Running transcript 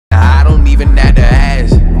even at the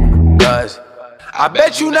ass. Cause I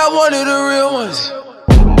bet you not one of the real ones.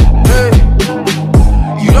 Hey,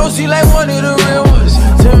 you don't seem like one of the real ones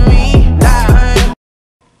to me. Nah.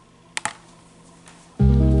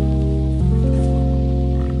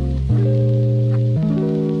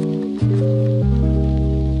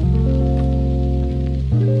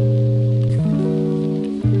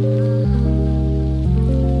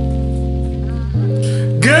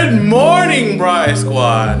 Good morning, Bri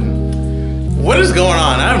Squad. What is going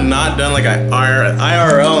on? I have not done like an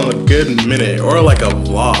IRL in a good minute, or like a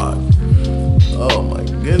vlog. Oh my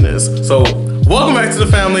goodness. So welcome back to the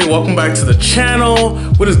family, welcome back to the channel.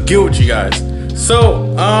 What is good with you guys?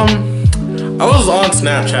 So I was on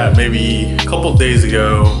Snapchat maybe a couple days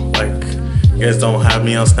ago. Like, you guys don't have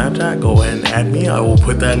me on Snapchat, go ahead and add me. I will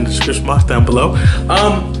put that in the description box down below.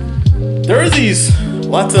 There are these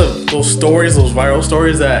lots of those stories, those viral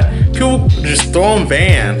stories that people just throw in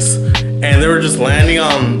vans and they were just landing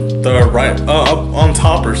on the right, up on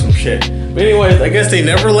top or some shit. But anyways, I guess they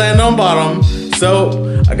never land on bottom.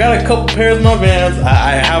 So I got a couple pairs of my Vans.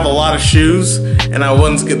 I have a lot of shoes, and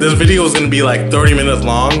this video was gonna be like 30 minutes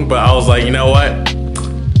long, but I was like, you know what?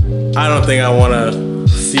 I don't think I wanna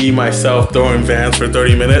see myself throwing Vans for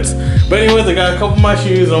 30 minutes. But anyways, I got a couple of my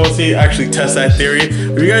shoes, and I want to actually test that theory.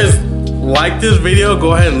 If you guys like this video,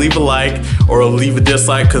 go ahead and leave a like or leave a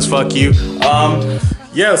dislike, cause fuck you.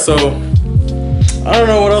 Yeah, so I don't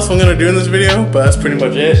know what else I'm gonna do in this video, but that's pretty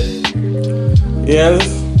much it. Yeah,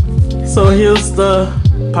 so here's the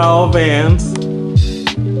pile of Vans.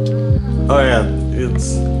 Oh yeah,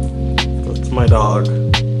 that's my dog.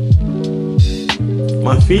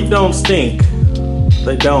 My feet don't stink.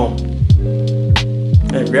 They don't.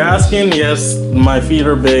 If you're asking, yes, my feet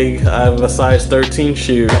are big. I have a size 13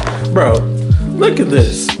 shoe. Bro, look at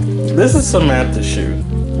this. This is Samantha's shoe.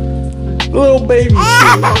 Little baby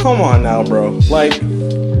shoe. Come on now, bro. Like,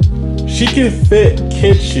 she can fit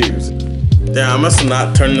kid shoes. Yeah, I must have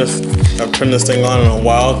not turned this thing on in a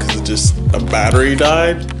while because a battery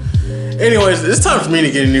died. Anyways, it's time for me to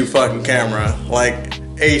get a new fucking camera. Like,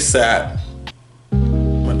 ASAP.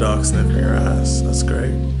 My dog sniffing your ass. That's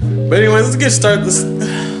great. But anyways, let's start this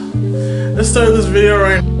video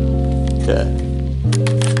right now. Okay.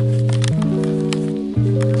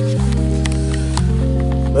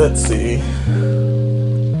 Let's see.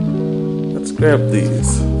 Let's grab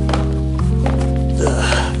these.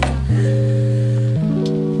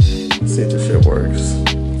 Let's see if this shit works.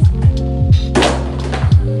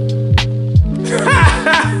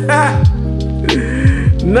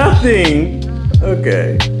 Nothing.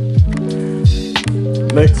 Okay.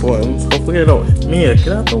 Next ones. Hopefully I don't. Mia,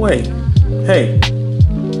 get out the way. Hey.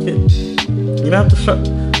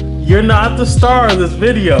 You're not the star of this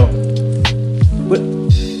video.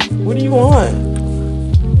 What do you want?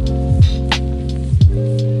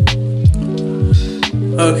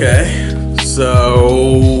 Okay. So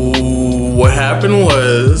what happened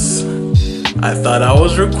was I thought I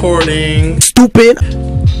was recording. Stupid.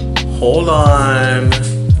 Hold on.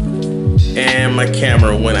 And my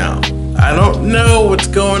camera went out. I don't know what's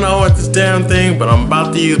going on with this damn thing, but I'm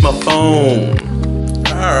about to use my phone.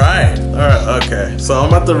 Alright, okay. So I'm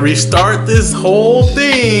about to restart this whole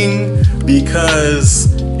thing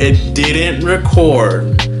because it didn't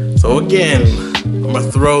record. So again, I'm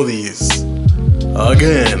gonna throw these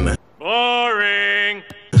again. Boring.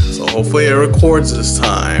 So hopefully it records this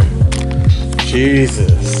time.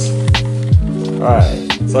 Jesus.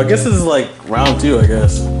 Alright, so I guess this is like round 2, I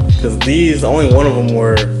guess. Because these, only one of them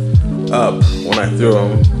were up when I threw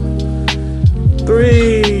them.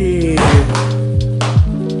 3.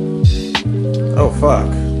 Oh fuck.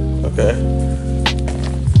 Okay.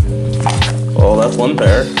 Well, that's one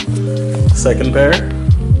pair. Second pair.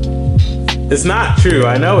 It's not true.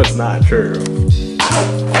 I know it's not true.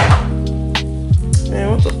 Man,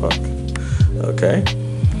 what the fuck? Okay.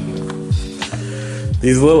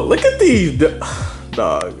 These little. Look at these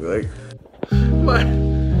dog. Like,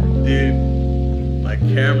 dude. My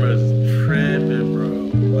camera's tripping, bro.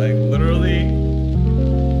 Like, literally,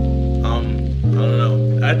 I don't know.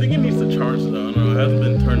 I think it needs to charge though. I don't know. It hasn't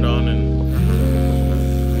been turned on in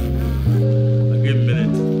a good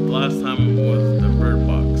minute. The last time was the bird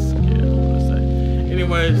box. Yeah, I want to say.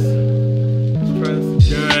 Anyways, let's try this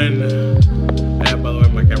again. Yeah, by the way,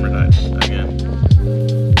 my camera died again.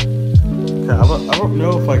 Okay, I don't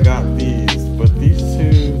know if I got these, but these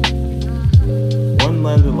two, one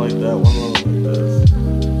landed like that, one landed like this.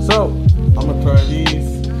 So, I'm gonna try these,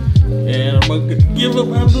 and I'm gonna give up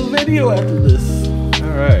on the video after this.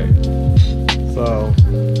 Alright. So,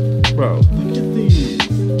 bro, look at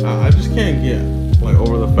these. I just can't get, like,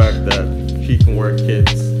 over the fact that she can wear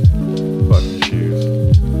kids' fucking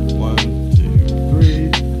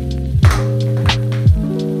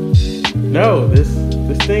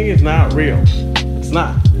is not real. It's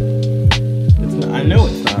not. It's not. I know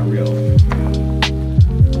it's not real.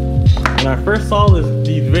 When I first saw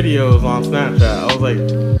these videos on Snapchat, I was like,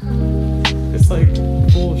 it's like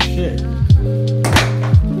bullshit.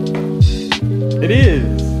 It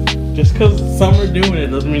is. Just because some are doing it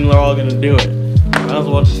doesn't mean they're all gonna do it. Might as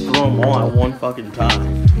well just throw them all at one fucking time.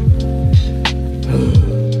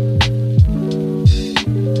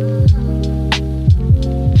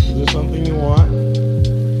 Is there something you want?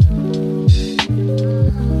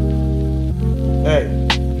 Hey.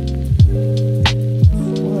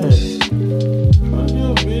 What? Try to do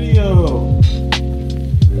a video.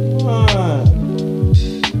 Come on.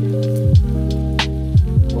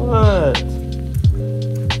 What?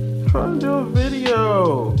 Try to do a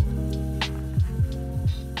video.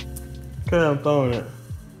 Okay, I'm throwing it.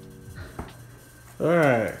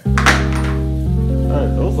 Alright.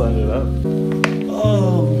 Alright, those lined it up.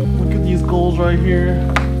 Oh, look at these goals right here.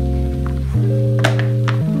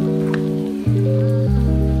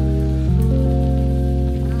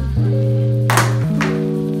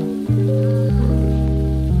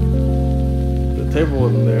 The table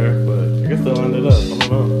wasn't there, but I guess they lined it up. I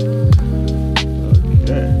don't know.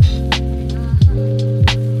 Okay.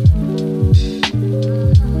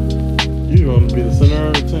 You're going to be the center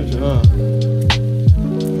of attention, huh?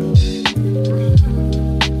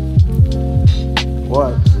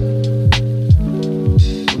 What?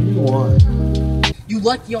 What do you want? You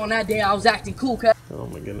lucky on that day I was acting cool, cuz. Oh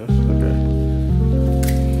my goodness, okay.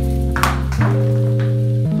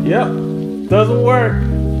 Yep, doesn't work.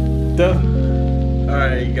 Doesn't.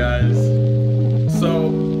 Alright, guys. So,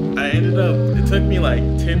 I ended up, it took me like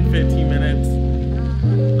 10-15 minutes.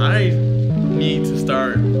 I need to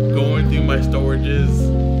start going through my storages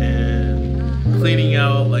and cleaning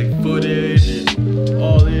out like footage